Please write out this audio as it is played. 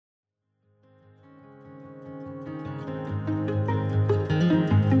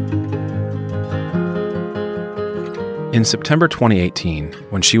In September 2018,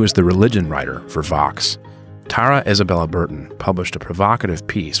 when she was the religion writer for Vox, Tara Isabella Burton published a provocative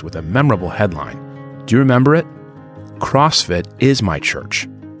piece with a memorable headline. Do you remember it? CrossFit is my church.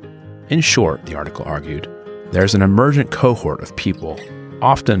 In short, the article argued, there's an emergent cohort of people,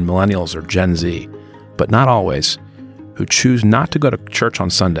 often millennials or Gen Z, but not always, who choose not to go to church on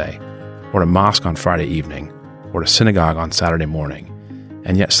Sunday, or to mosque on Friday evening, or to synagogue on Saturday morning,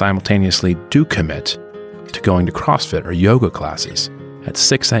 and yet simultaneously do commit to going to CrossFit or yoga classes at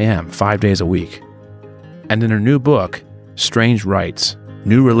 6 a.m. 5 days a week. And in her new book, Strange Rites,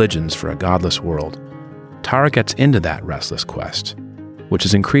 New Religions for a Godless World, Tara gets into that restless quest, which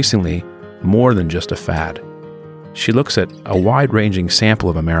is increasingly more than just a fad. She looks at a wide-ranging sample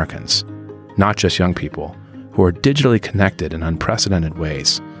of Americans, not just young people, who are digitally connected in unprecedented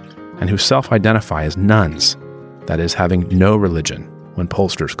ways, and who self-identify as nones, that is, having no religion, when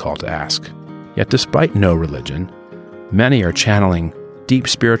pollsters call to ask. Yet despite no religion, many are channeling deep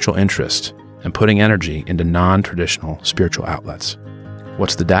spiritual interest and putting energy into non-traditional spiritual outlets.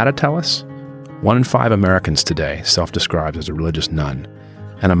 What's the data tell us? 1 in 5 Americans today self-describes as a religious none,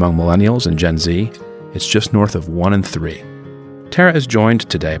 and among millennials and Gen Z, it's just north of 1 in 3. Tara is joined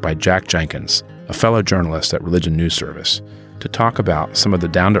today by Jack Jenkins, a fellow journalist at Religion News Service, to talk about some of the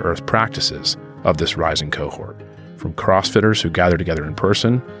down-to-earth practices of this rising cohort, from CrossFitters who gather together in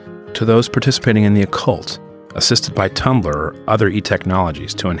person to those participating in the occult, assisted by Tumblr or other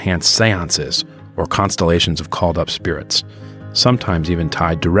e-technologies to enhance seances or constellations of called-up spirits, sometimes even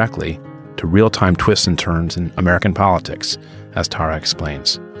tied directly to real-time twists and turns in American politics, as Tara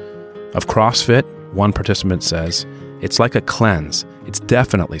explains. Of CrossFit, one participant says, "It's like a cleanse. It's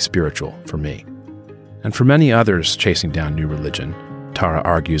definitely spiritual for me." And for many others chasing down new religion, Tara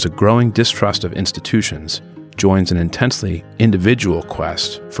argues a growing distrust of institutions joins an intensely individual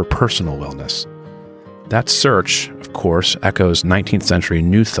quest for personal wellness. That search, of course, echoes 19th century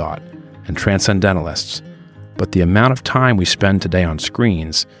New Thought and transcendentalists, but the amount of time we spend today on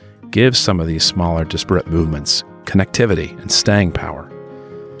screens gives some of these smaller, disparate movements connectivity and staying power.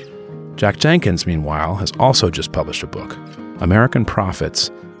 Jack Jenkins, meanwhile, has also just published a book, American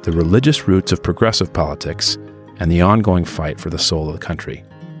Prophets, The Religious Roots of Progressive Politics and the Ongoing Fight for the Soul of the Country.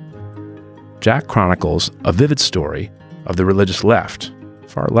 Jack chronicles a vivid story of the religious left,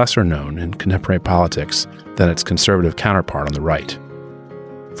 far lesser known in contemporary politics than its conservative counterpart on the right.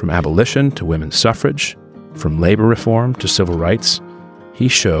 From abolition to women's suffrage, from labor reform to civil rights, he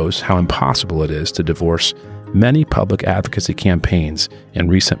shows how impossible it is to divorce many public advocacy campaigns in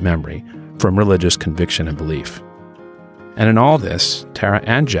recent memory from religious conviction and belief. And in all this, Tara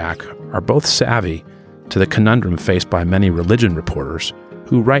and Jack are both savvy to the conundrum faced by many religion reporters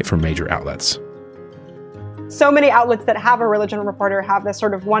who write for major outlets. So many outlets that have a religion reporter have this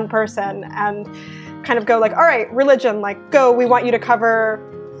sort of one person and kind of go like, all right, religion, like, go, we want you to cover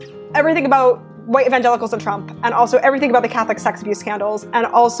everything about white evangelicals and Trump, and also everything about the Catholic sex abuse scandals, and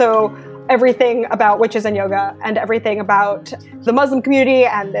also everything about witches and yoga, and everything about the Muslim community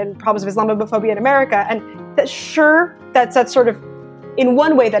and problems of Islamophobia in America. And that's sort of, in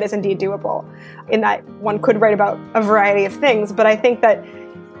one way, that is indeed doable, in that one could write about a variety of things. But I think that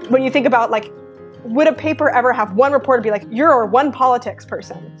when you think about, like, would a paper ever have one reporter be like, you're our one politics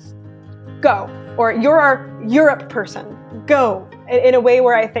person, go, or you're our Europe person, go, in a way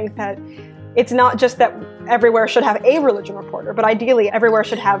where I think that it's not just that everywhere should have a religion reporter, but ideally everywhere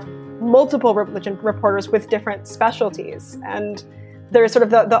should have multiple religion reporters with different specialties. And there's sort of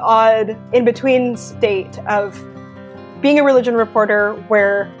the odd in-between state of being a religion reporter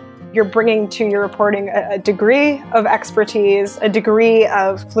where you're bringing to your reporting a degree of expertise, a degree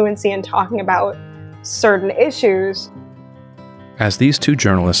of fluency in talking about certain issues. As these two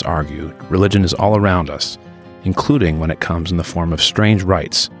journalists argue, religion is all around us, including when it comes in the form of strange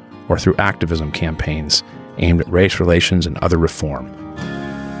rites or through activism campaigns aimed at race relations and other reform.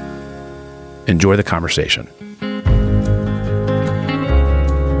 Enjoy the conversation.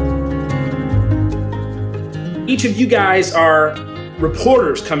 Each of you guys are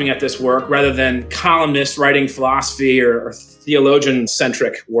reporters coming at this work rather than columnists writing philosophy or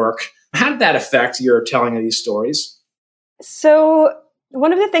theologian-centric work. How did that affect your telling of these stories? So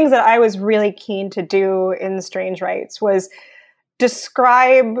one of the things that I was really keen to do in Strange Rites was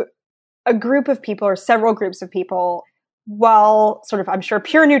describe a group of people or several groups of people, while sort of, I'm sure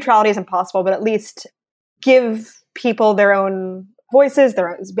pure neutrality is impossible, but at least give people their own voices,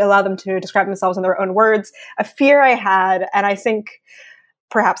 allow them to describe themselves in their own words. A fear I had, and I think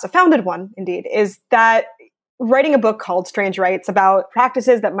perhaps a founded one indeed, is that writing a book called Strange Rites about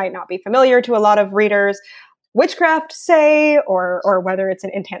practices that might not be familiar to a lot of readers, witchcraft, say, or whether it's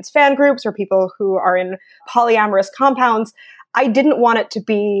in intense fan groups or people who are in polyamorous compounds. I didn't want it to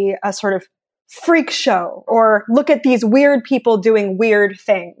be a sort of freak show or look at these weird people doing weird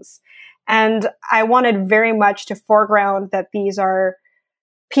things. And I wanted very much to foreground that these are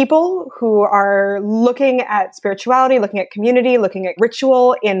people who are looking at spirituality, looking at community, looking at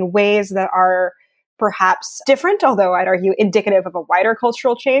ritual in ways that are perhaps different, although I'd argue indicative of a wider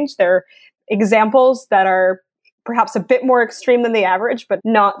cultural change. They're examples that are perhaps a bit more extreme than the average, but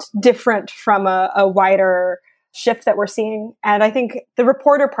not different from a wider shift that we're seeing. And I think the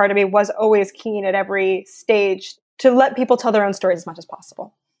reporter part of me was always keen at every stage to let people tell their own stories as much as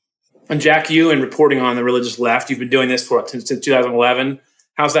possible. And Jack, you in reporting on the religious left, you've been doing this since 2011.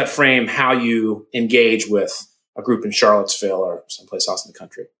 How's that frame how you engage with a group in Charlottesville or someplace else in the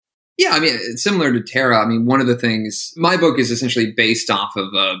country? Yeah, I mean, similar to Tara, I mean, one of the things, my book is essentially based off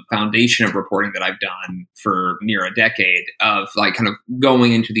of a foundation of reporting that I've done for near a decade of like kind of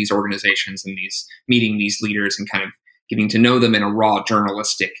going into these organizations and meeting these leaders and kind of getting to know them in a raw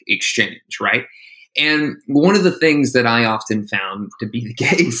journalistic exchange, right? And one of the things that I often found to be the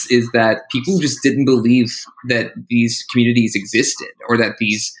case is that people just didn't believe that these communities existed or that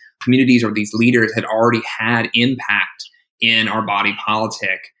these communities or these leaders had already had impact in our body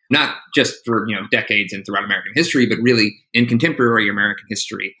politic, not just for decades and throughout American history, but really in contemporary American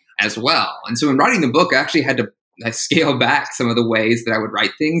history as well. And so in writing the book, I actually had to scale back some of the ways that I would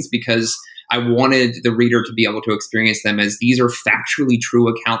write things because I wanted the reader to be able to experience them as these are factually true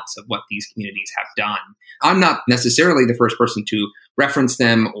accounts of what these communities have done. I'm not necessarily the first person to reference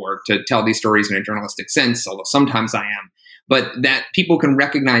them or to tell these stories in a journalistic sense, although sometimes I am, but that people can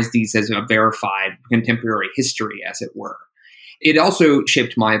recognize these as a verified contemporary history, as it were. It also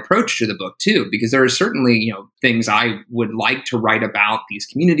shaped my approach to the book too, because there are certainly, things I would like to write about these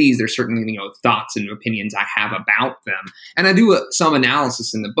communities. There's certainly, thoughts and opinions I have about them. And I do some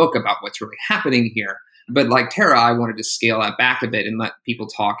analysis in the book about what's really happening here. But like Tara, I wanted to scale that back a bit and let people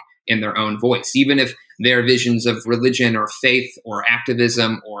talk in their own voice, even if their visions of religion or faith or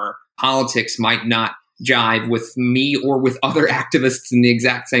activism or politics might not jive with me or with other activists in the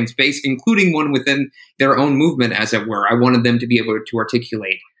exact same space, including one within their own movement, as it were. I wanted them to be able to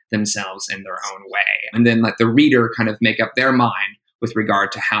articulate themselves in their own way and then let the reader kind of make up their mind with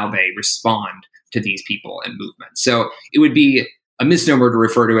regard to how they respond to these people and movements. So it would be a misnomer to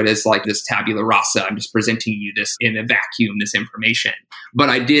refer to it as like this tabula rasa. I'm just presenting you this in a vacuum, this information. But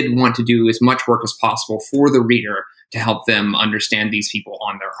I did want to do as much work as possible for the reader to help them understand these people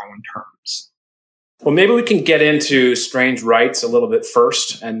on their own terms. Well, maybe we can get into Strange Rites a little bit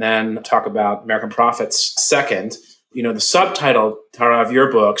first and then talk about American Prophets second. The subtitle, Tara, of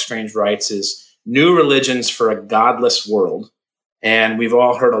your book, Strange Rites, is New Religions for a Godless World. And we've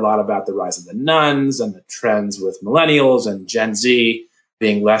all heard a lot about the rise of the nuns and the trends with millennials and Gen Z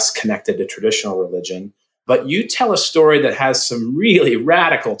being less connected to traditional religion. But you tell a story that has some really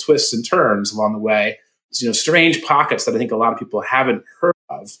radical twists and turns along the way. Strange pockets that I think a lot of people haven't heard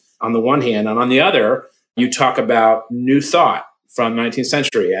of on the one hand. And on the other, you talk about New Thought from the 19th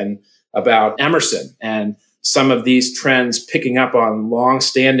century and about Emerson and some of these trends picking up on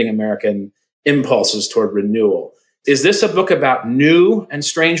long-standing American impulses toward renewal. Is this a book about new and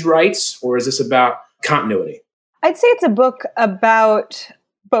strange rites, or is this about continuity? I'd say it's a book about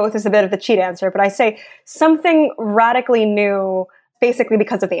both, is a bit of the cheat answer, but I say something radically new basically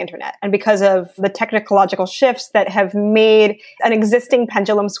because of the internet and because of the technological shifts that have made an existing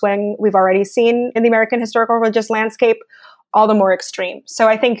pendulum swing we've already seen in the American historical religious landscape all the more extreme. So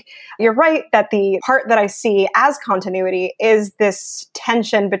I think you're right that the part that I see as continuity is this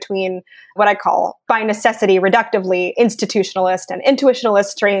tension between what I call, by necessity, reductively, institutionalist and intuitionalist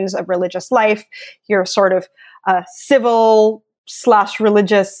strains of religious life, your sort of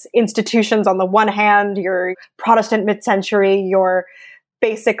civil/religious institutions on the one hand, your Protestant mid-century, your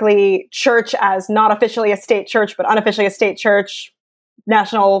basically church as not officially a state church, but unofficially a state church,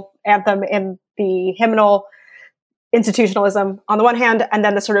 national anthem in the hymnal, institutionalism on the one hand, and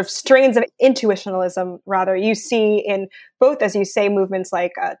then the sort of strains of intuitionalism, rather, you see in both, as you say, movements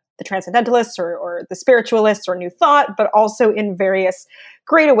like the Transcendentalists or the Spiritualists or New Thought, but also in various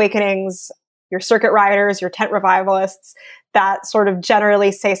Great Awakenings, your Circuit Riders, your Tent Revivalists, that sort of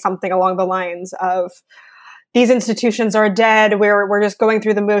generally say something along the lines of, these institutions are dead, we're just going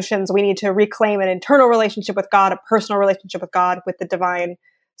through the motions, we need to reclaim an internal relationship with God, a personal relationship with God, with the divine,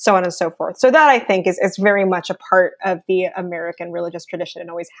 so on and so forth. So that, I think, is very much a part of the American religious tradition and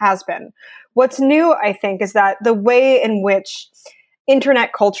always has been. What's new, I think, is that the way in which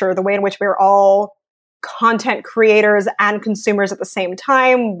internet culture, the way in which we're all content creators and consumers at the same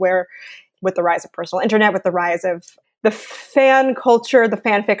time, where with the rise of personal internet, with the rise of the fan culture, the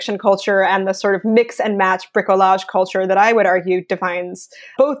fan fiction culture, and the sort of mix and match bricolage culture that I would argue defines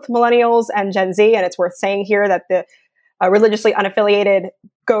both millennials and Gen Z. And it's worth saying here that the religiously unaffiliated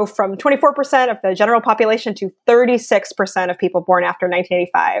go from 24% of the general population to 36% of people born after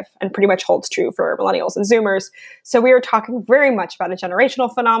 1985, and pretty much holds true for millennials and Zoomers. So we are talking very much about a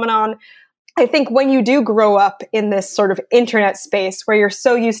generational phenomenon. I think when you do grow up in this sort of internet space where you're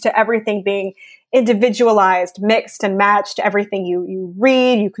so used to everything being individualized, mixed and matched, everything you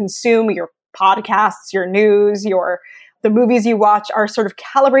read, you consume, your podcasts, your news, the movies you watch are sort of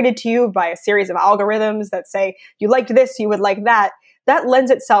calibrated to you by a series of algorithms that say, you liked this, you would like that. That lends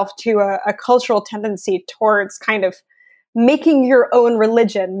itself to a cultural tendency towards kind of making your own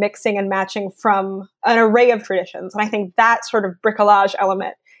religion, mixing and matching from an array of traditions. And I think that sort of bricolage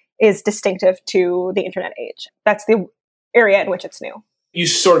element is distinctive to the internet age. That's the area in which it's new. You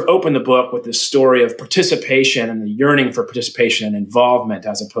sort of open the book with this story of participation and the yearning for participation and involvement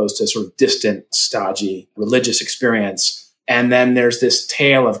as opposed to sort of distant, stodgy religious experience. And then there's this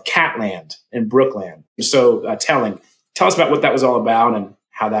tale of Catland in Brooklyn. So telling. Tell us about what that was all about and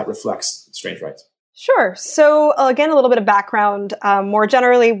how that reflects Strange Rites. Sure. So again, a little bit of background. More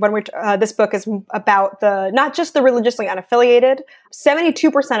generally, when this book is about not just the religiously unaffiliated,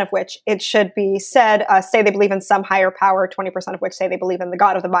 72% of which, it should be said, say they believe in some higher power, 20% of which say they believe in the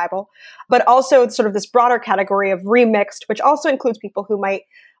God of the Bible, but also sort of this broader category of remixed, which also includes people who might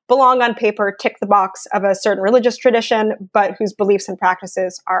belong on paper, tick the box of a certain religious tradition, but whose beliefs and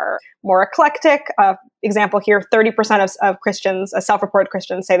practices are more eclectic. Example here, 30% of Christians, self-reported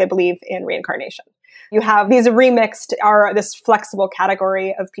Christians, say they believe in reincarnation. You have these remixed are this flexible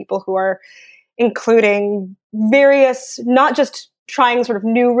category of people who are including various, not just trying sort of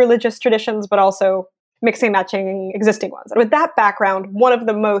new religious traditions, but also mixing and matching existing ones. And with that background, one of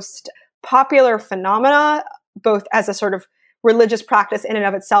the most popular phenomena, both as a sort of religious practice in and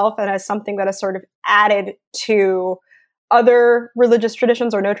of itself and as something that is sort of added to other religious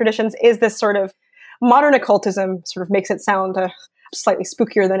traditions or no traditions, is this sort of modern occultism. Sort of makes it sound slightly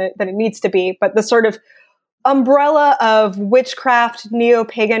spookier than it needs to be, but the sort of umbrella of witchcraft,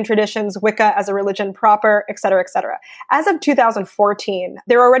 neo-pagan traditions, Wicca as a religion proper, et cetera, et cetera. As of 2014,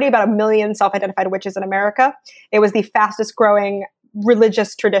 there are already about 1 million self-identified witches in America. It was the fastest growing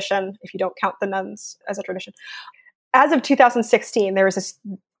religious tradition, if you don't count the nuns as a tradition. As of 2016, there was this,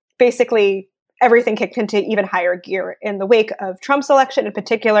 basically everything kicked into even higher gear in the wake of Trump's election, in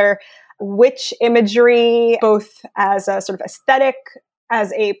particular. Witch imagery, both as a sort of aesthetic,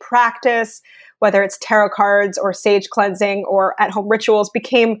 as a practice, whether it's tarot cards or sage cleansing or at-home rituals,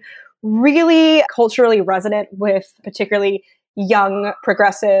 became really culturally resonant with particularly young,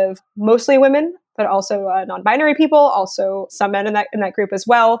 progressive, mostly women, but also non-binary people, also some men in that group as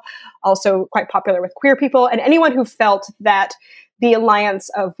well, also quite popular with queer people, and anyone who felt that the alliance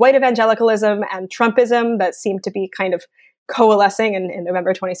of white evangelicalism and Trumpism that seemed to be kind of coalescing in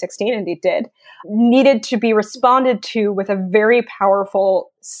November 2016, indeed did, needed to be responded to with a very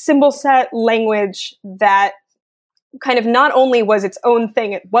powerful symbol set language that kind of not only was its own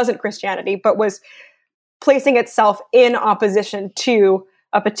thing, it wasn't Christianity, but was placing itself in opposition to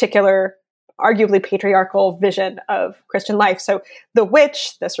a particular, arguably patriarchal vision of Christian life. So the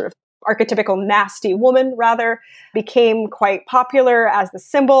witch, the sort of archetypical nasty woman, rather, became quite popular as the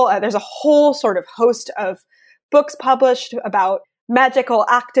symbol. There's a whole sort of host of books published about magical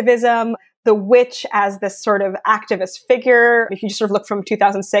activism, the witch as this sort of activist figure. If you just sort of look from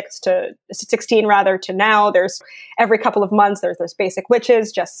 2006 to 16 rather to now, there's every couple of months, there's Basic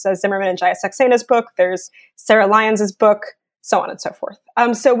Witches, Jessica Zimmerman and Jaya Saxena's book, there's Sarah Lyons's book, so on and so forth.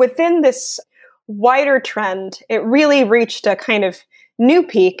 So within this wider trend, it really reached a kind of new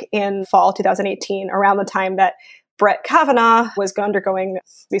peak in fall 2018, around the time that Brett Kavanaugh was undergoing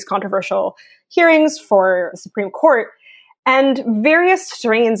these controversial hearings for the Supreme Court, and various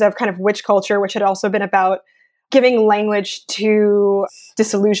strains of kind of witch culture, which had also been about giving language to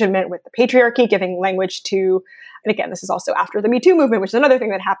disillusionment with the patriarchy, giving language to, and again, this is also after the Me Too movement, which is another thing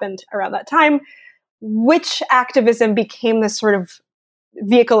that happened around that time. Witch activism became this sort of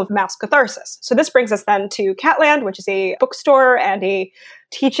vehicle of mass catharsis. So this brings us then to Catland, which is a bookstore and a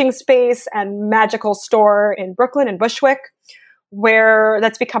teaching space and magical store in Brooklyn and Bushwick, where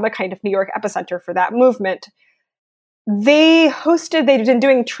that's become a kind of New York epicenter for that movement. They've been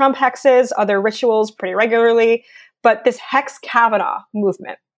doing Trump hexes, other rituals pretty regularly, but this Hex Kavanaugh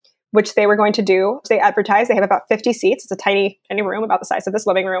movement, which they were going to do, they advertised, they have about 50 seats. It's a tiny room, about the size of this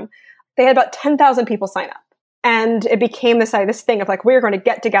living room. They had about 10,000 people sign up. And it became this thing of like, we're going to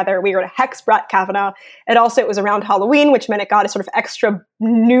get together. We were going to hex Brett Kavanaugh. And also it was around Halloween, which meant it got a sort of extra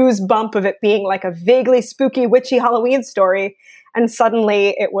news bump of it being like a vaguely spooky, witchy Halloween story. And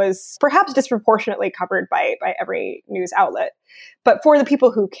suddenly it was perhaps disproportionately covered by every news outlet. But for the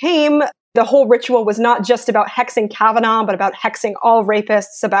people who came, the whole ritual was not just about hexing Kavanaugh, but about hexing all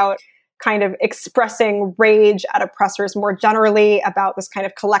rapists, about kind of expressing rage at oppressors more generally, about this kind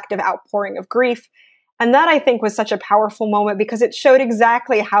of collective outpouring of grief. And that, I think, was such a powerful moment because it showed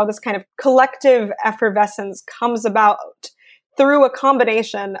exactly how this kind of collective effervescence comes about through a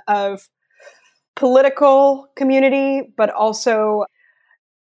combination of political community, but also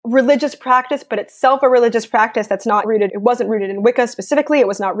religious practice, but itself a religious practice that's not rooted, it wasn't rooted in Wicca specifically, it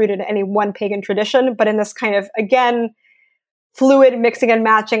was not rooted in any one pagan tradition, but in this kind of, again, fluid mixing and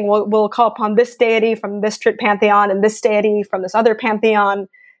matching. We'll call upon this deity from this pantheon and this deity from this other pantheon,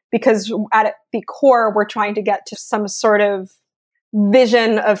 because at the core, we're trying to get to some sort of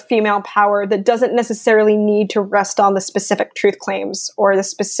vision of female power that doesn't necessarily need to rest on the specific truth claims or the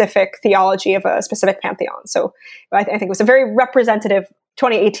specific theology of a specific pantheon. So I think it was a very representative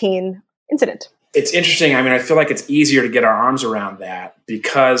 2018 incident. It's interesting. I mean, I feel like it's easier to get our arms around that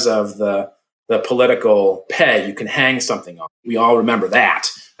because of the political peg you can hang something on. We all remember that.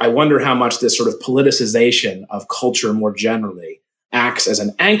 I wonder how much this sort of politicization of culture more generally acts as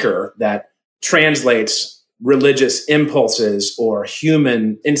an anchor that translates religious impulses or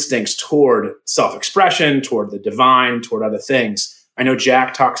human instincts toward self-expression, toward the divine, toward other things. I know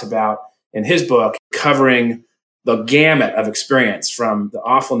Jack talks about in his book covering the gamut of experience from the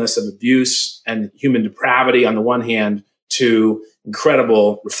awfulness of abuse and human depravity on the one hand to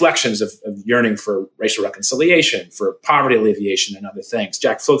incredible reflections of yearning for racial reconciliation, for poverty alleviation and other things.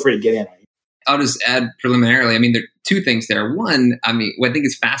 Jack, feel free to get in. I'll just add preliminarily, I mean, there are two things there. One, I mean, what I think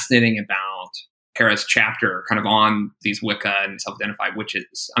is fascinating about Tara's chapter kind of on these Wicca and self-identified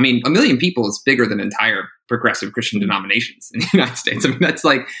witches. I mean, 1 million people is bigger than entire progressive Christian denominations in the United States. I mean, that's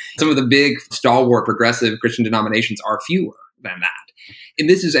like some of the big stalwart progressive Christian denominations are fewer than that. And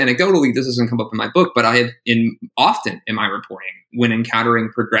this is anecdotally, this doesn't come up in my book, but I have often in my reporting, when encountering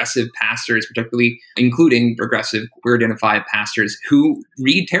progressive pastors, particularly including progressive queer identified pastors who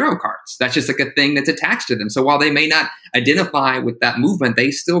read tarot cards. That's just like a thing that's attached to them. So while they may not identify with that movement,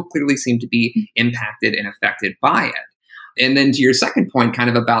 they still clearly seem to be impacted and affected by it. And then to your second point, kind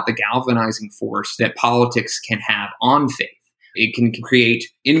of about the galvanizing force that politics can have on faith. It can create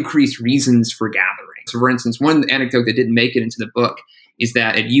increased reasons for gathering. So for instance, one anecdote that didn't make it into the book is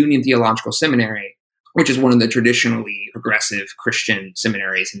that at Union Theological Seminary, which is one of the traditionally progressive Christian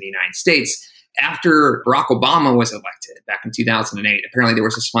seminaries in the United States, after Barack Obama was elected back in 2008, apparently there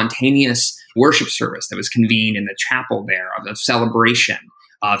was a spontaneous worship service that was convened in the chapel there of a celebration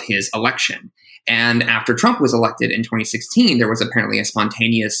of his election. And after Trump was elected in 2016, there was apparently a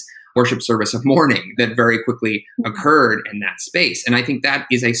spontaneous worship service of mourning that very quickly occurred in that space. And I think that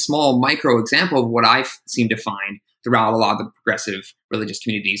is a small micro example of what I seem to find throughout a lot of the progressive religious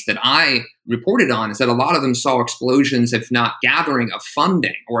communities that I reported on, is that a lot of them saw explosions, if not gathering, of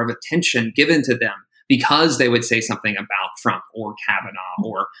funding or of attention given to them because they would say something about Trump or Kavanaugh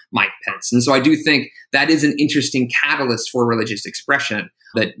or Mike Pence. And so I do think that is an interesting catalyst for religious expression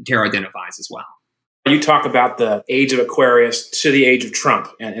that Tara identifies as well. You talk about the age of Aquarius to the age of Trump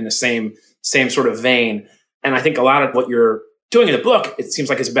and in the same sort of vein. And I think a lot of what you're doing in the book, it seems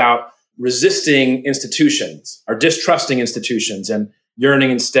like it's about resisting institutions or distrusting institutions and yearning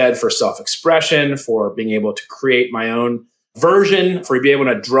instead for self-expression, for being able to create my own version, for being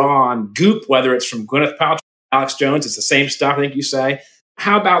able to draw on goop, whether it's from Gwyneth Paltrow, Alex Jones, it's the same stuff, I think you say.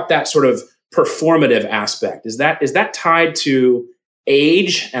 How about that sort of performative aspect? Is that tied to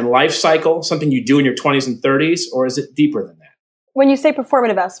age and life cycle, something you do in your 20s and 30s, or is it deeper than that? When you say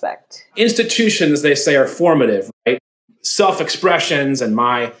performative aspect? Institutions, they say, are formative, right? Self-expressions and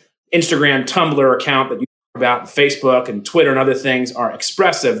my Instagram, Tumblr account that you talk about, Facebook and Twitter and other things are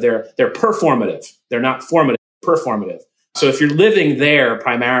expressive. They're performative. They're not formative, performative. So if you're living there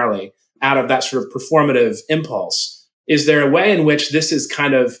primarily out of that sort of performative impulse, is there a way in which this is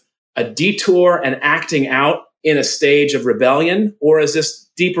kind of a detour and acting out in a stage of rebellion, or is this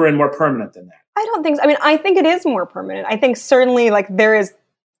deeper and more permanent than that? I don't think so. I mean, I think it is more permanent. I think certainly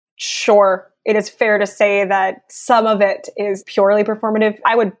it is fair to say that some of it is purely performative.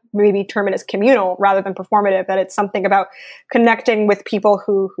 I would maybe term it as communal rather than performative, that it's something about connecting with people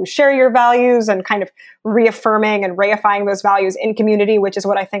who share your values and kind of reaffirming and reifying those values in community, which is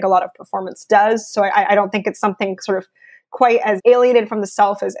what I think a lot of performance does. So I don't think it's something sort of quite as alienated from the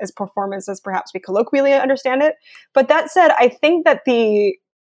self as performance as perhaps we colloquially understand it. But that said, I think that the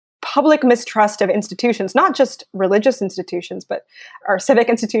public mistrust of institutions, not just religious institutions, but our civic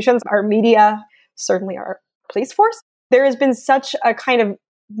institutions, our media, certainly our police force. There has been such a kind of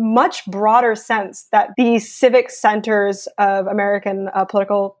much broader sense that the civic centers of American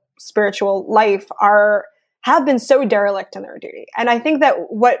political spiritual life have been so derelict in their duty. And I think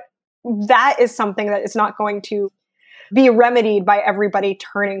that is something that is not going to be remedied by everybody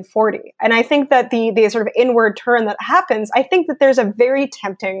turning 40. And I think that the sort of inward turn that happens, I think that there's a very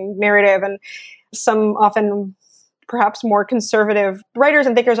tempting narrative, and some often perhaps more conservative writers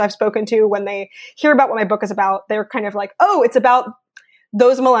and thinkers I've spoken to, when they hear about what my book is about, they're kind of like, oh, it's about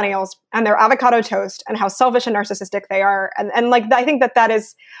those millennials and their avocado toast and how selfish and narcissistic they are. And like, I think that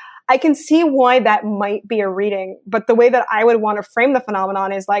is, I can see why that might be a reading, but the way that I would want to frame the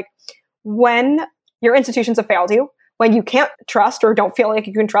phenomenon is like, when your institutions have failed you, when you can't trust or don't feel like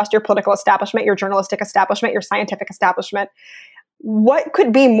you can trust your political establishment, your journalistic establishment, your scientific establishment, what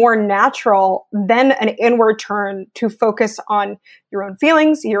could be more natural than an inward turn to focus on your own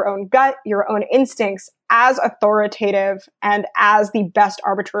feelings, your own gut, your own instincts as authoritative and as the best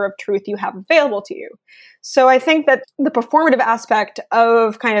arbiter of truth you have available to you? So I think that the performative aspect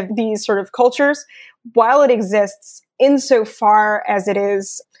of kind of these sort of cultures, while it exists insofar as it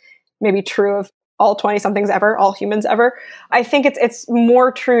is maybe true of all 20-somethings ever, all humans ever, I think it's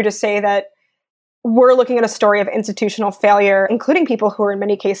more true to say that we're looking at a story of institutional failure, including people who are in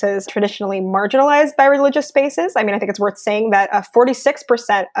many cases traditionally marginalized by religious spaces. I mean, I think it's worth saying that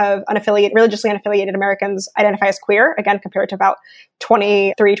 46% of religiously unaffiliated Americans identify as queer, again, compared to about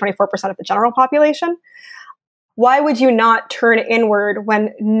 24% of the general population. Why would you not turn inward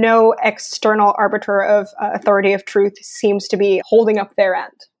when no external arbiter of authority of truth seems to be holding up their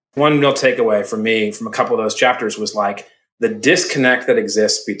end? One real takeaway for me from a couple of those chapters was like the disconnect that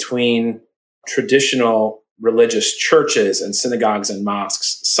exists between traditional religious churches and synagogues and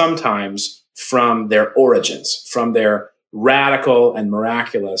mosques, sometimes from their origins, from their radical and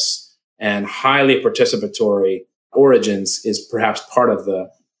miraculous and highly participatory origins, is perhaps part of the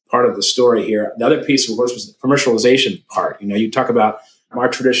story here. The other piece, of course, was the commercialization part. You know, you talk about, our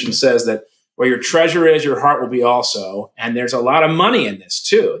tradition says that where your treasure is, your heart will be also. And there's a lot of money in this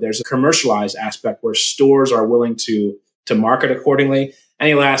too. There's a commercialized aspect where stores are willing to market accordingly.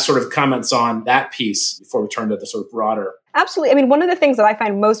 Any last sort of comments on that piece before we turn to the sort of broader? Absolutely. I mean, one of the things that I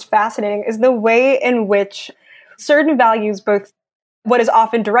find most fascinating is the way in which certain values, both what is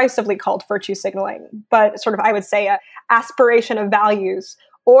often derisively called virtue signaling, but sort of, I would say, a aspiration of values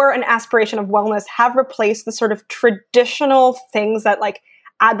or an aspiration of wellness, have replaced the sort of traditional things that like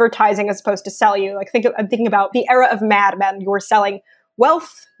advertising is supposed to sell you. Like I'm thinking about the era of Mad Men. You were selling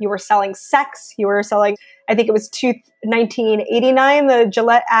wealth, you were selling sex, you were selling, I think it was 1989, the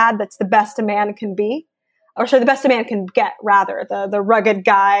Gillette ad, that's the best a man can be. Or sorry, the best a man can get, rather. The rugged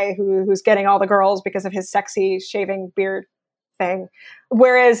guy who's getting all the girls because of his sexy shaving beard thing.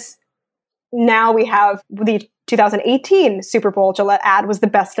 Whereas now we have the 2018 Super Bowl Gillette ad was the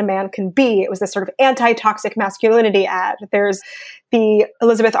best a man can be. It was this sort of anti-toxic masculinity ad. There's the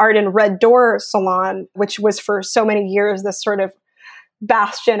Elizabeth Arden Red Door Salon, which was for so many years this sort of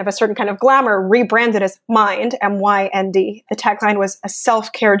bastion of a certain kind of glamour, rebranded as Mind, MYND. The tagline was a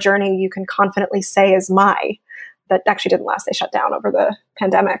self-care journey you can confidently say is my. That actually didn't last. They shut down over the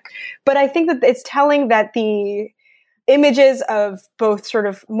pandemic. But I think that it's telling that the images of both sort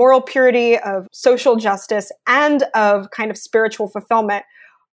of moral purity, of social justice, and of kind of spiritual fulfillment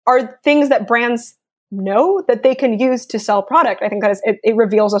are things that brands know that they can use to sell product. I think that it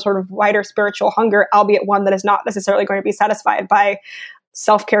reveals a sort of wider spiritual hunger, albeit one that is not necessarily going to be satisfied by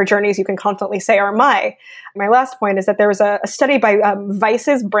self-care journeys you can confidently say are my. My last point is that there was a study by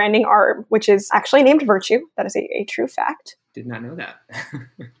Vice's branding arm, which is actually named Virtue. That is a true fact. Did not know that.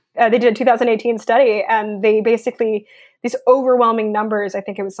 They did a 2018 study, and they basically, these overwhelming numbers, I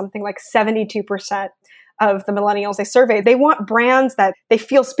think it was something like 72% of the millennials they surveyed, they want brands that they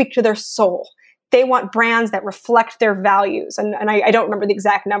feel speak to their soul. They want brands that reflect their values. And I don't remember the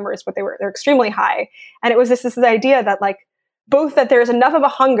exact numbers, but they're extremely high. And it was this idea that like, both that there's enough of a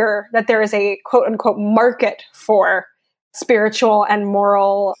hunger, that there is a quote unquote market for spiritual and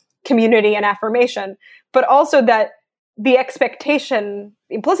moral community and affirmation, but also that the expectation,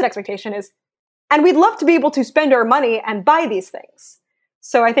 the implicit expectation is, and we'd love to be able to spend our money and buy these things.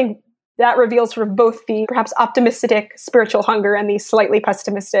 So I think that reveals sort of both the perhaps optimistic spiritual hunger and the slightly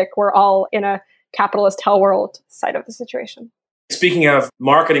pessimistic, we're all in a capitalist hell world side of the situation. Speaking of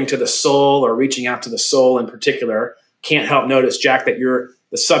marketing to the soul or reaching out to the soul in particular, can't help notice, Jack, that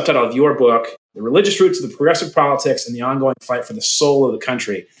the subtitle of your book, The Religious Roots of the Progressive Politics and the Ongoing Fight for the Soul of the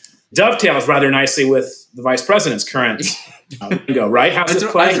Country. dovetails rather nicely with the vice president's current lingo, right? How's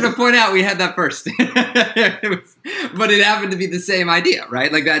this playing? I was going to point out we had that first. But it happened to be the same idea,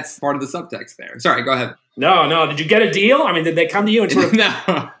 right? Like that's part of the subtext there. Sorry, go ahead. No. Did you get a deal? I mean, did they come to you and sort of...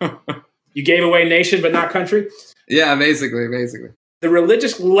 No. You gave away nation but not country? Yeah, basically. The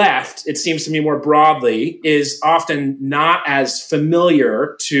religious left, it seems to me more broadly, is often not as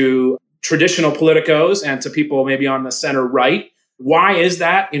familiar to traditional politicos and to people maybe on the center right. Why is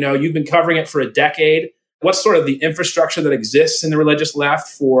that? You've been covering it for a decade. What's sort of the infrastructure that exists in the religious left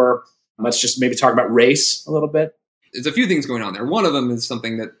for, let's just maybe talk about race a little bit? There's a few things going on there. One of them is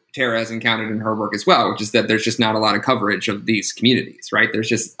something that Tara has encountered in her work as well, which is that there's just not a lot of coverage of these communities, right? There's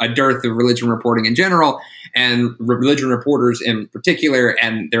just a dearth of religion reporting in general and religion reporters in particular,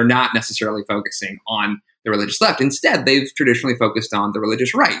 and they're not necessarily focusing on the religious left. Instead, they've traditionally focused on the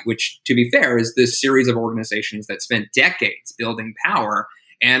religious right, which, to be fair, is this series of organizations that spent decades building power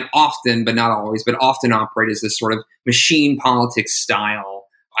and often, but not always, but often operate as this sort of machine politics style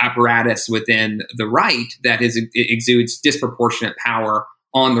apparatus within the right that exudes disproportionate power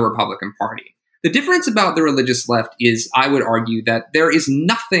on the Republican Party. The difference about the religious left is, I would argue, that there is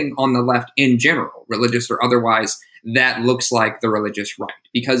nothing on the left in general, religious or otherwise, that looks like the religious right.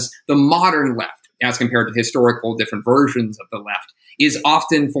 Because the modern left, as compared to historical different versions of the left, is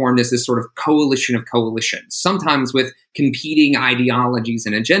often formed as this sort of coalition of coalitions, sometimes with competing ideologies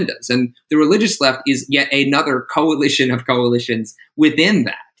and agendas. And the religious left is yet another coalition of coalitions within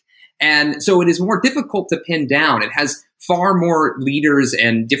that. And so it is more difficult to pin down. It has far more leaders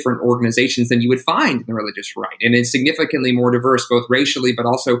and different organizations than you would find in the religious right. And it's significantly more diverse, both racially, but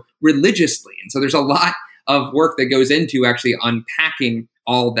also religiously. And so there's a lot of work that goes into actually unpacking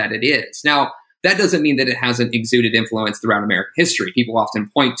all that it is. Now, that doesn't mean that it hasn't exuded influence throughout American history. People often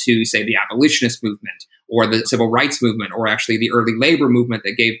point to, say, the abolitionist movement or the civil rights movement, or actually the early labor movement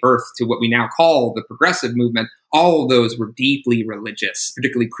that gave birth to what we now call the progressive movement. All of those were deeply religious,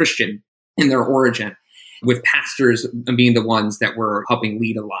 particularly Christian in their origin, with pastors being the ones that were helping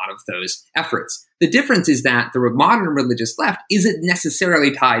lead a lot of those efforts. The difference is that the modern religious left isn't necessarily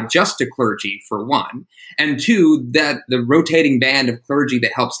tied just to clergy, for one, and two, that the rotating band of clergy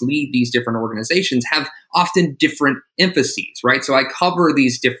that helps lead these different organizations have often different emphases, right? So I cover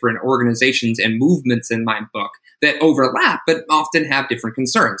these different organizations and movements in my book that overlap, but often have different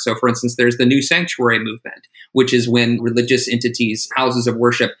concerns. So for instance, there's the New Sanctuary movement, which is when religious entities, houses of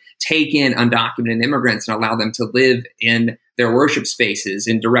worship, take in undocumented immigrants and allow them to live in their worship spaces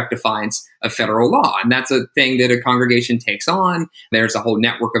in direct defiance of federal law. And that's a thing that a congregation takes on. There's a whole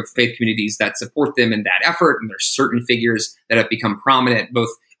network of faith communities that support them in that effort. And there's certain figures that have become prominent, both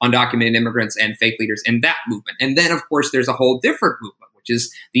undocumented immigrants and faith leaders in that movement. And then, of course, there's a whole different movement, which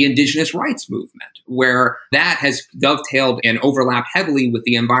is the indigenous rights movement, where that has dovetailed and overlapped heavily with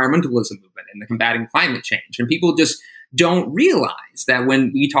the environmentalism movement and the combating climate change. And people just don't realize that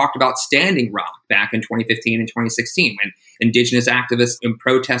when we talked about Standing Rock back in 2015 and 2016, when indigenous activists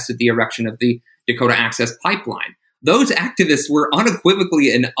protested the erection of the Dakota Access Pipeline, those activists were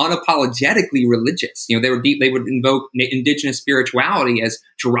unequivocally and unapologetically religious. They would invoke indigenous spirituality as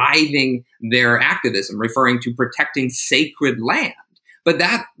driving their activism, referring to protecting sacred land. But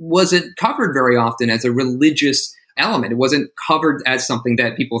that wasn't covered very often as a religious element. It wasn't covered as something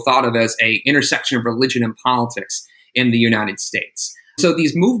that people thought of as an intersection of religion and politics in the United States. So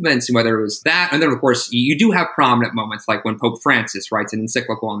these movements, whether it was that, and then of course you do have prominent moments like when Pope Francis writes an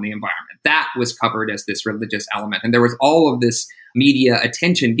encyclical on the environment. That was covered as this religious element. And there was all of this media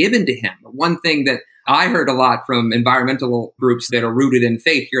attention given to him. One thing that I heard a lot from environmental groups that are rooted in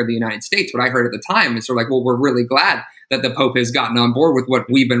faith here in the United States, what I heard at the time is sort of like, well, we're really glad that the Pope has gotten on board with what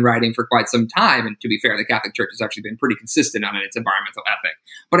we've been writing for quite some time. And to be fair, the Catholic Church has actually been pretty consistent on its environmental ethic.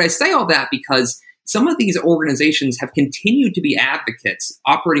 But I say all that because some of these organizations have continued to be advocates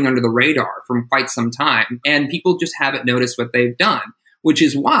operating under the radar for quite some time, and people just haven't noticed what they've done, which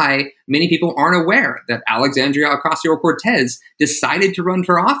is why many people aren't aware that Alexandria Ocasio-Cortez decided to run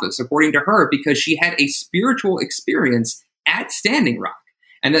for office, according to her, because she had a spiritual experience at Standing Rock,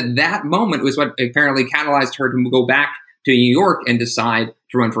 and that moment was what apparently catalyzed her to go back to New York and decide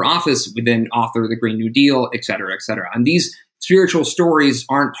to run for office, then author the Green New Deal, et cetera, et cetera. And these spiritual stories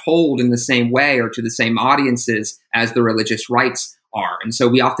aren't told in the same way or to the same audiences as the religious rights are. And so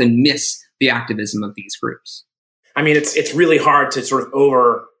we often miss the activism of these groups. I mean, it's really hard to sort of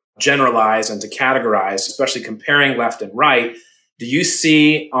over generalize and to categorize, especially comparing left and right. Do you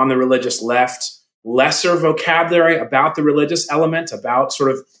see on the religious left lesser vocabulary about the religious element, about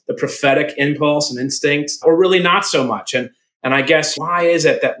sort of the prophetic impulse and instinct, or really not so much? And I guess why is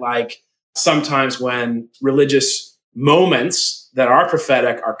it that like sometimes when religious moments that are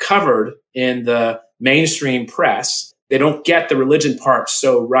prophetic are covered in the mainstream press. They don't get the religion part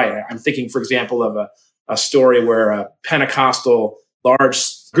so right. I'm thinking, for example, of a story where a Pentecostal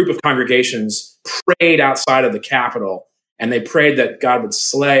large group of congregations prayed outside of the Capitol, and they prayed that God would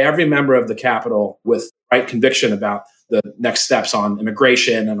slay every member of the Capitol with right conviction about the next steps on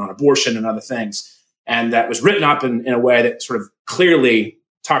immigration and on abortion and other things. And that was written up in a way that sort of clearly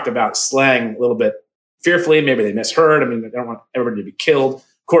talked about slaying a little bit fearfully. Maybe they misheard. I mean, they don't want everybody to be killed.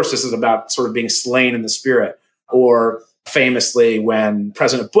 Of course, this is about sort of being slain in the spirit. Or famously, when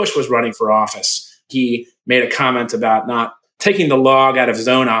President Bush was running for office, he made a comment about not taking the log out of his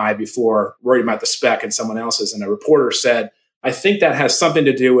own eye before worrying about the speck in someone else's. And a reporter said, I think that has something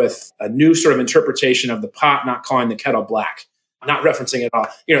to do with a new sort of interpretation of the pot not calling the kettle black, not referencing it all.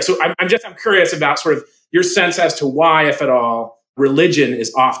 So I'm curious about sort of your sense as to why, if at all, religion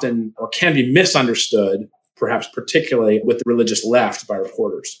is often or can be misunderstood, perhaps particularly with the religious left by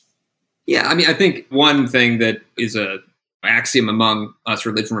reporters. Yeah, I mean, I think one thing that is a axiom among us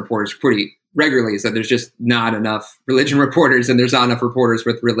religion reporters pretty regularly is that there's just not enough religion reporters, and there's not enough reporters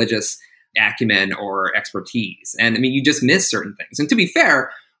with religious acumen or expertise. And I mean, you just miss certain things. And to be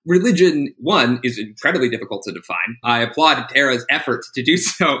fair, religion, one, is incredibly difficult to define. I applaud Tara's efforts to do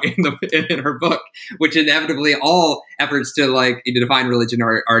so in her book, which inevitably all efforts to define religion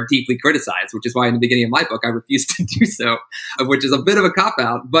are deeply criticized, which is why in the beginning of my book, I refused to do so, which is a bit of a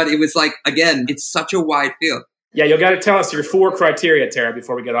cop-out. But it was again, it's such a wide field. Yeah, you've got to tell us your 4 criteria, Tara,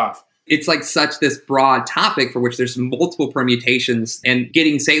 before we get off. It's such this broad topic for which there's multiple permutations, and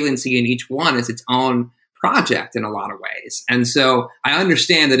getting saliency in each one is its own project in a lot of ways. And so I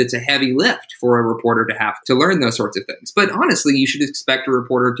understand that it's a heavy lift for a reporter to have to learn those sorts of things. But honestly, you should expect a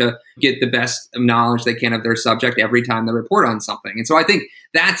reporter to get the best knowledge they can of their subject every time they report on something. And so I think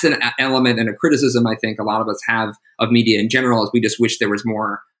that's an element and a criticism I think a lot of us have of media in general, is we just wish there was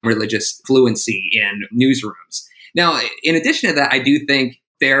more religious fluency in newsrooms. Now, in addition to that, I do think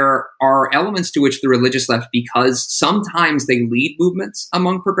there are elements to which the religious left, because sometimes they lead movements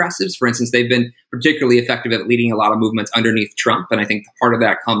among progressives. For instance, they've been particularly effective at leading a lot of movements underneath Trump. And I think part of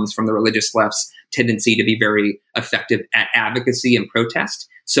that comes from the religious left's tendency to be very effective at advocacy and protest.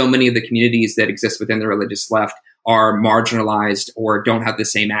 So many of the communities that exist within the religious left are marginalized or don't have the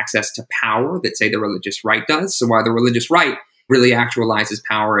same access to power that, say, the religious right does. So while the religious right really actualizes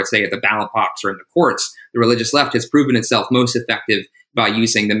power, say, at the ballot box or in the courts, the religious left has proven itself most effective by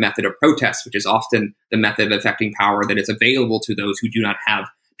using the method of protest, which is often the method of affecting power that is available to those who do not have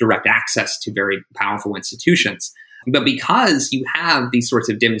direct access to very powerful institutions. But because you have these sorts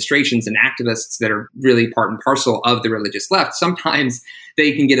of demonstrations and activists that are really part and parcel of the religious left, sometimes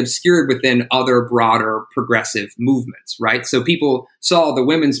they can get obscured within other broader progressive movements, right? So people saw the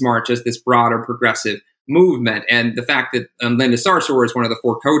Women's March as this broader progressive movement, and the fact that Linda Sarsour is one of the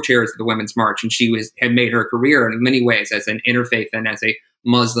 4 co-chairs of the Women's March, and she had made her career in many ways as an interfaith and as a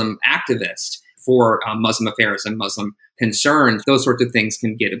Muslim activist for Muslim affairs and Muslim concerns, those sorts of things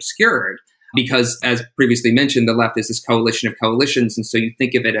can get obscured because, as previously mentioned, the left is this coalition of coalitions, and so you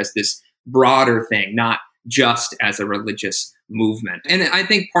think of it as this broader thing, not just as a religious movement. And I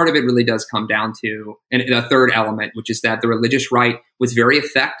think part of it really does come down to a third element, which is that the religious right was very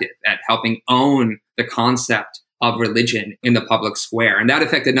effective at helping own the concept of religion in the public square. And that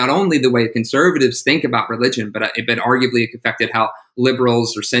affected not only the way conservatives think about religion, but arguably it affected how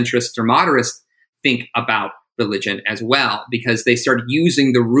liberals or centrists or moderates think about religion as well, because they started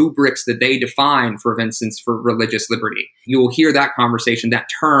using the rubrics that they define, for instance, for religious liberty. You will hear that conversation, that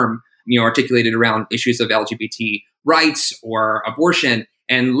term, articulated around issues of LGBT rights or abortion,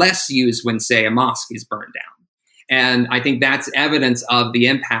 and less used when, say, a mosque is burned down. And I think that's evidence of the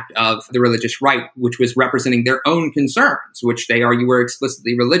impact of the religious right, which was representing their own concerns, which they argue were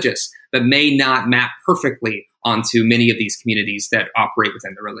explicitly religious, but may not map perfectly onto many of these communities that operate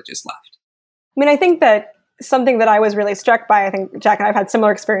within the religious left. I mean, I think that something that I was really struck by, I think Jack and I have had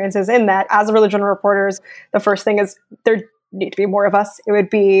similar experiences in that as religion reporters, the first thing is there need to be more of us. It would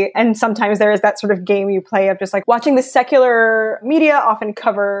be, and sometimes there is that sort of game you play of just watching the secular media often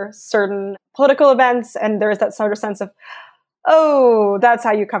cover certain political events, and there's that sort of sense of, oh, that's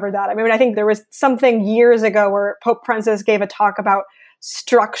how you cover that. I mean, I think there was something years ago where Pope Francis gave a talk about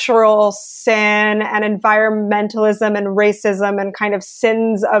structural sin and environmentalism and racism and kind of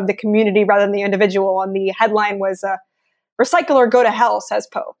sins of the community rather than the individual. And the headline was, recycle or go to hell, says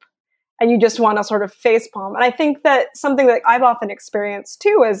Pope. And you just want to sort of facepalm. And I think that something that I've often experienced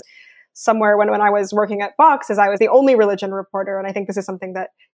too is somewhere when I was working at Vox, is I was the only religion reporter. And I think this is something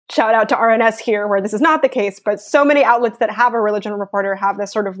that, shout out to RNS here, where this is not the case, but so many outlets that have a religion reporter have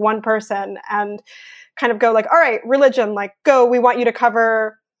this sort of one person, and kind of go like, all right, religion, like go, we want you to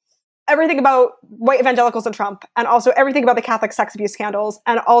cover everything about white evangelicals and Trump, and also everything about the Catholic sex abuse scandals,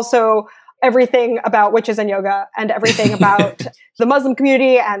 and also everything about witches and yoga, and everything about the Muslim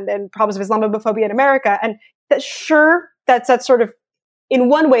community and problems of Islamophobia in America. And that, sure, that's sort of, in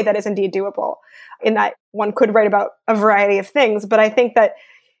one way, that is indeed doable, in that one could write about a variety of things. But I think that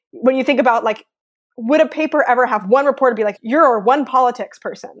when you think about, like, would a paper ever have one reporter be like, you're our one politics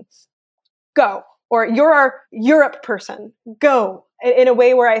person, go, or you're our Europe person, go, in a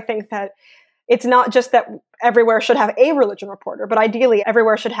way where I think that it's not just that everywhere should have a religion reporter, but ideally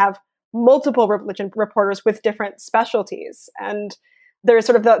everywhere should have multiple religion reporters with different specialties. And there's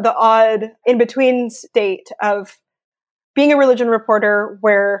sort of the odd in-between state of being a religion reporter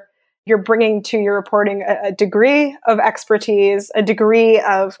where you're bringing to your reporting a degree of expertise, a degree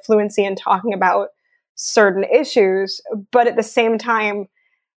of fluency in talking about certain issues, but at the same time,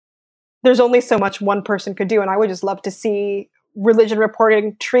 there's only so much one person could do. And I would just love to see religion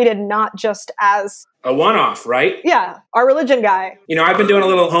reporting treated not just as a one-off, right? Yeah, our religion guy. You know, I've been doing a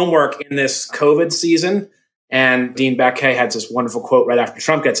little homework in this COVID season, and Dean Baquet had this wonderful quote right after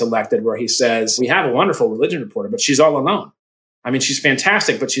Trump gets elected where he says, we have a wonderful religion reporter, but she's all alone. I mean, she's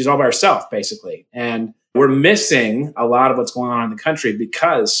fantastic, but she's all by herself, basically. And we're missing a lot of what's going on in the country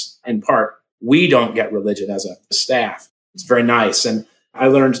because, in part, we don't get religion as a staff. It's very nice. And I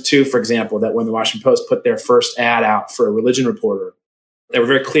learned, too, for example, that when the Washington Post put their first ad out for a religion reporter, they were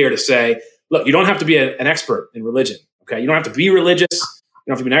very clear to say, look, you don't have to be an expert in religion. Okay, you don't have to be religious. You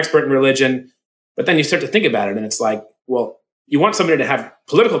don't have to be an expert in religion. But then you start to think about it, and it's like, well, you want somebody to have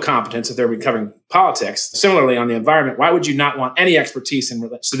political competence if they're covering politics. Similarly, on the environment, why would you not want any expertise in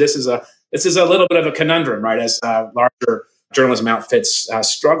religion? So this is a little bit of a conundrum, right? As larger journalism outfits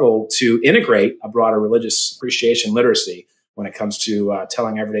struggle to integrate a broader religious appreciation literacy when it comes to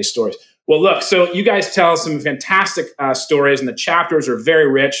telling everyday stories. Well, look, so you guys tell some fantastic stories, and the chapters are very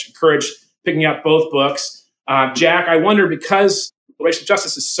rich. Encourage picking up both books. Jack, I wonder, because racial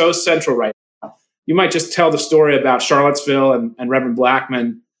justice is so central right now, you might just tell the story about Charlottesville and Reverend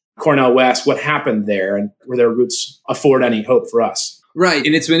Blackman, Cornel West, what happened there, and were their roots afford any hope for us? Right.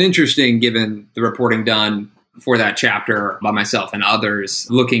 And it's been interesting, given the reporting done for that chapter by myself and others,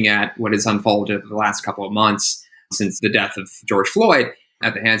 looking at what has unfolded over the last couple of months since the death of George Floyd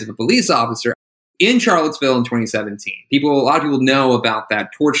at the hands of a police officer in Charlottesville in 2017. A lot of people know about that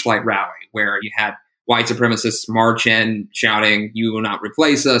torchlight rally where you had white supremacists march in shouting, "You will not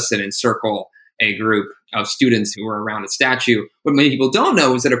replace us," and encircle a group of students who were around a statue. What many people don't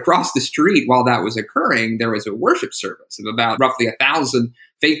know is that across the street, while that was occurring, there was a worship service of about roughly 1,000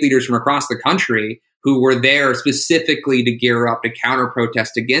 faith leaders from across the country who were there specifically to gear up to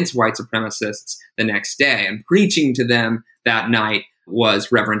counter-protest against white supremacists the next day. And preaching to them that night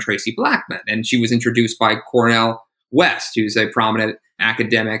was Reverend Tracy Blackman. And she was introduced by Cornel West, who's a prominent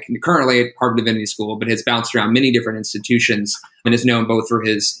academic, currently at Harvard Divinity School, but has bounced around many different institutions and is known both for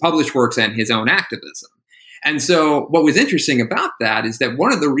his published works and his own activism. And so what was interesting about that is that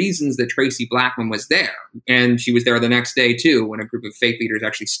one of the reasons that Tracy Blackman was there, and she was there the next day too, when a group of faith leaders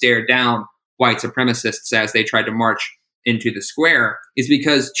actually stared down white supremacists as they tried to march into the square, is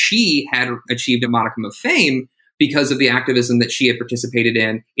because she had achieved a modicum of fame because of the activism that she had participated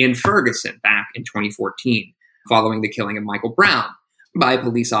in Ferguson back in 2014, following the killing of Michael Brown by a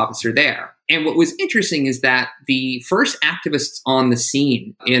police officer there. And what was interesting is that the first activists on the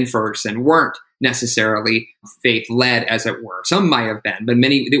scene in Ferguson weren't necessarily faith-led, as it were. Some might have been, but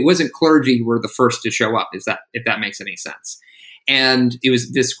it wasn't clergy who were the first to show up, if that makes any sense. And it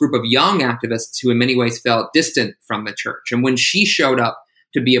was this group of young activists who in many ways felt distant from the church. And when she showed up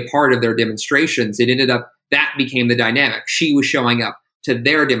to be a part of their demonstrations, that became the dynamic. She was showing up to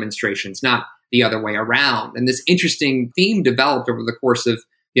their demonstrations, not the other way around. And this interesting theme developed over the course of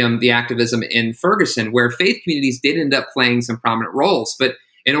the activism in Ferguson, where faith communities did end up playing some prominent roles. But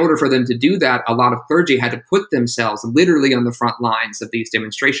in order for them to do that, a lot of clergy had to put themselves literally on the front lines of these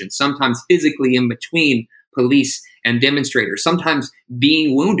demonstrations, sometimes physically in between police and demonstrators, sometimes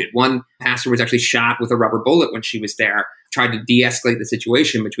being wounded. One pastor was actually shot with a rubber bullet when she was there, tried to de-escalate the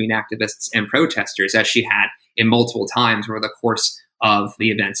situation between activists and protesters, as she had in multiple times over the course of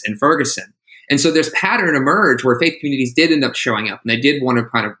the events in Ferguson. And so this pattern emerged where faith communities did end up showing up, and they did want to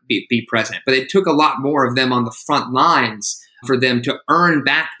kind of be present. But it took a lot more of them on the front lines for them to earn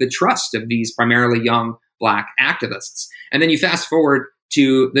back the trust of these primarily young Black activists. And then you fast forward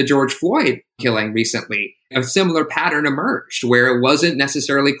to the George Floyd killing recently, a similar pattern emerged where it wasn't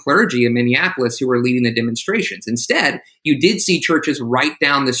necessarily clergy in Minneapolis who were leading the demonstrations. Instead, you did see churches right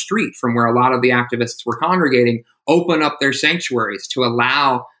down the street from where a lot of the activists were congregating open up their sanctuaries to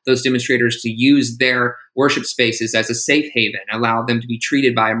allow those demonstrators to use their worship spaces as a safe haven, allow them to be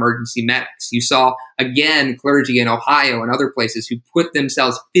treated by emergency medics. You saw, again, clergy in Ohio and other places who put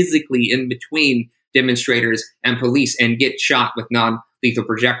themselves physically in between demonstrators and police and get shot with non-lethal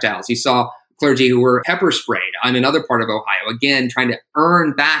projectiles. You saw clergy who were pepper sprayed on another part of Ohio, again, trying to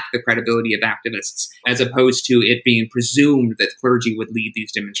earn back the credibility of activists, as opposed to it being presumed that clergy would lead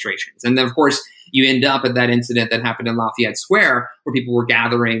these demonstrations. And then, of course, you end up at that incident that happened in Lafayette Square, where people were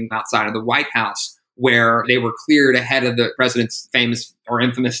gathering outside of the White House, where they were cleared ahead of the president's famous or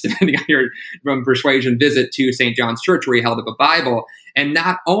infamous, depending on your persuasion, visit to St. John's Church, where he held up a Bible. And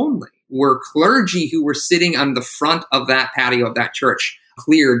not only were clergy who were sitting on the front of that patio of that church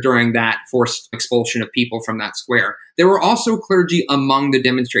cleared during that forced expulsion of people from that square, there were also clergy among the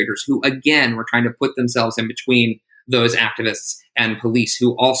demonstrators who, again, were trying to put themselves in between those activists and police,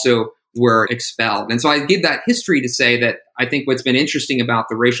 who also were expelled. And so I give that history to say that I think what's been interesting about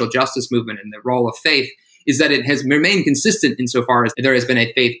the racial justice movement and the role of faith is that it has remained consistent insofar as there has been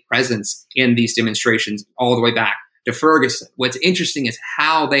a faith presence in these demonstrations all the way back to Ferguson. What's interesting is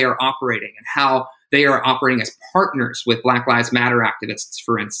how they are operating and how they are operating as partners with Black Lives Matter activists,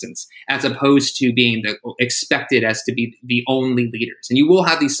 for instance, as opposed to being expected as to be the only leaders. And you will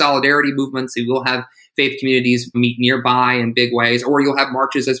have these solidarity movements. You will have faith communities meet nearby in big ways, or you'll have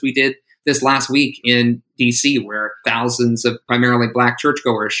marches as we did this last week in D.C., where thousands of primarily Black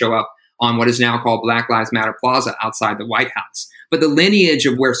churchgoers show up on what is now called Black Lives Matter Plaza outside the White House. But the lineage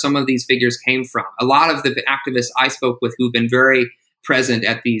of where some of these figures came from, a lot of the activists I spoke with who've been very present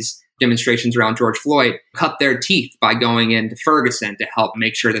at these demonstrations around George Floyd cut their teeth by going into Ferguson to help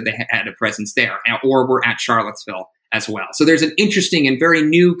make sure that they had a presence there, or were at Charlottesville as well. So there's an interesting and very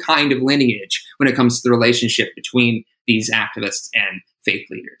new kind of lineage when it comes to the relationship between these activists and faith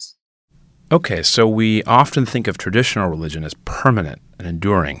leaders. Okay, so we often think of traditional religion as permanent and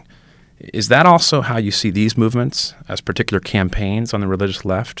enduring. Is that also how you see these movements, as particular campaigns on the religious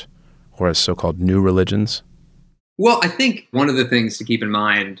left, or as so-called new religions? Well, I think one of the things to keep in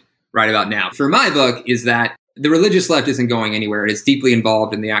mind right about now for my book is that the religious left isn't going anywhere. It is deeply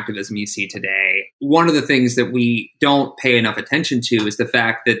involved in the activism you see today. One of the things that we don't pay enough attention to is the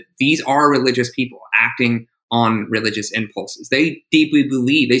fact that these are religious people acting on religious impulses. They deeply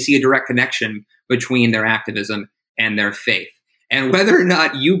believe, they see a direct connection between their activism and their faith. And whether or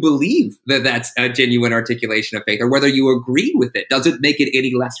not you believe that that's a genuine articulation of faith, or whether you agree with it, doesn't make it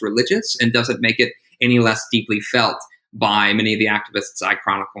any less religious and doesn't make it any less deeply felt by many of the activists I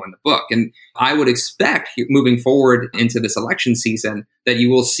chronicle in the book. And I would expect, moving forward into this election season, that you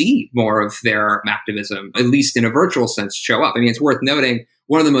will see more of their activism, at least in a virtual sense, show up. I mean, it's worth noting,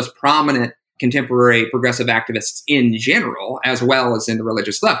 one of the most prominent contemporary progressive activists in general, as well as in the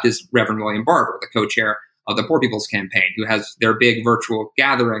religious left, is Reverend William Barber, the co-chair of the Poor People's Campaign, who has their big virtual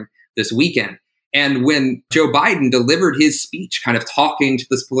gathering this weekend. And when Joe Biden delivered his speech, kind of talking to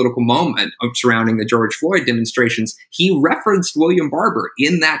this political moment surrounding the George Floyd demonstrations, he referenced William Barber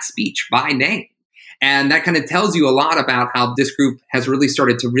in that speech by name. And that kind of tells you a lot about how this group has really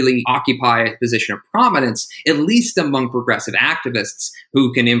started to really occupy a position of prominence, at least among progressive activists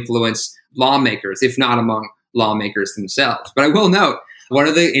who can influence lawmakers, if not among lawmakers themselves. But I will note, one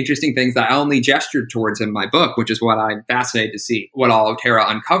of the interesting things that I only gestured towards in my book, which is what I'm fascinated to see what all Tara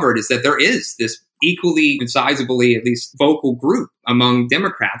uncovered, is that there is this equally and sizably, at least vocal group among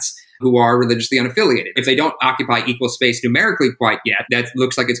Democrats who are religiously unaffiliated. If they don't occupy equal space numerically quite yet, that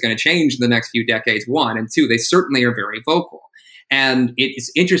looks like it's going to change in the next few decades, one. And two, they certainly are very vocal. And it's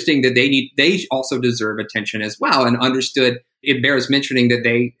interesting that they also deserve attention as well, and understood. It bears mentioning that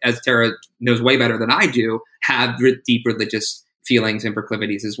they, as Tara knows way better than I do, have deep religious feelings and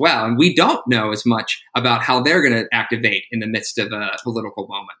proclivities as well. And we don't know as much about how they're going to activate in the midst of a political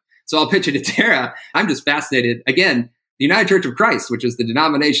moment. So I'll pitch it to Tara. I'm just fascinated. Again, the United Church of Christ, which is the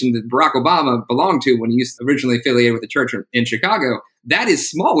denomination that Barack Obama belonged to when he was originally affiliated with the church in Chicago, that is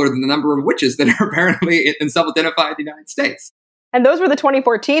smaller than the number of witches that are apparently self-identified in the United States. And those were the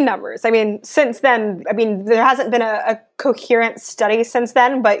 2014 numbers. I mean, since then, there hasn't been a coherent study since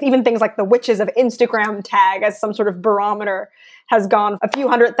then, but even things like the Witches of Instagram tag as some sort of barometer has gone a few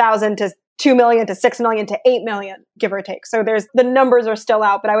 100,000 to 2 million to 6 million to 8 million, give or take. So the numbers are still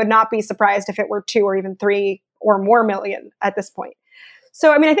out, but I would not be surprised if it were 2 or even 3 or more million at this point.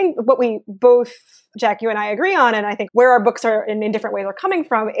 So, I mean, I think what we both, Jack, you and I agree on, and I think where our books are in different ways are coming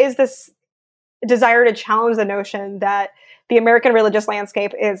from, is this desire to challenge the notion that the American religious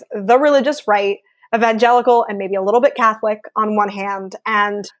landscape is the religious right, evangelical and maybe a little bit Catholic on one hand,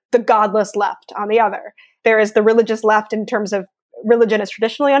 and the godless left on the other. There is the religious left in terms of religion is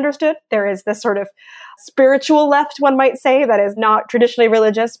traditionally understood. There is this sort of spiritual left, one might say, that is not traditionally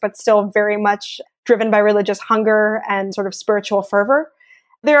religious, but still very much driven by religious hunger and sort of spiritual fervor.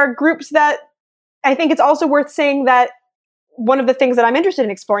 There are groups that I think it's also worth saying that one of the things that I'm interested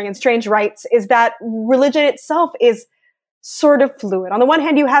in exploring in Strange Rites is that religion itself is sort of fluid. On the one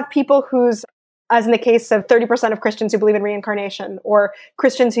hand, you have people whose, as in the case of 30% of Christians who believe in reincarnation, or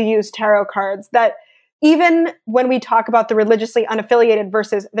Christians who use tarot cards, that even when we talk about the religiously unaffiliated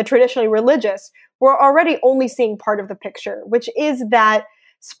versus the traditionally religious, we're already only seeing part of the picture, which is that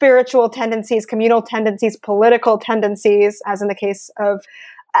spiritual tendencies, communal tendencies, political tendencies, as in the case of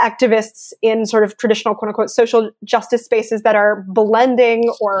activists in sort of traditional quote unquote social justice spaces that are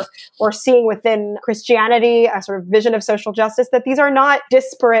blending or seeing within Christianity a sort of vision of social justice, that these are not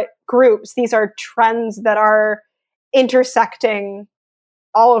disparate groups. These are trends that are intersecting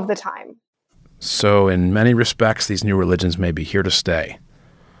all of the time. So in many respects, these new religions may be here to stay.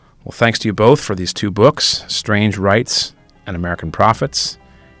 Well, thanks to you both for these two books, Strange Rites and American Prophets.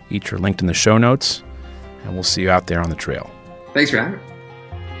 Each are linked in the show notes, and we'll see you out there on the trail. Thanks for having me.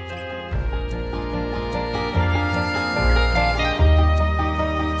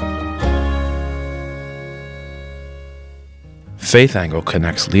 Faith Angle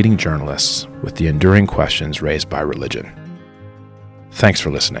connects leading journalists with the enduring questions raised by religion. Thanks for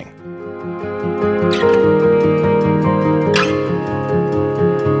listening.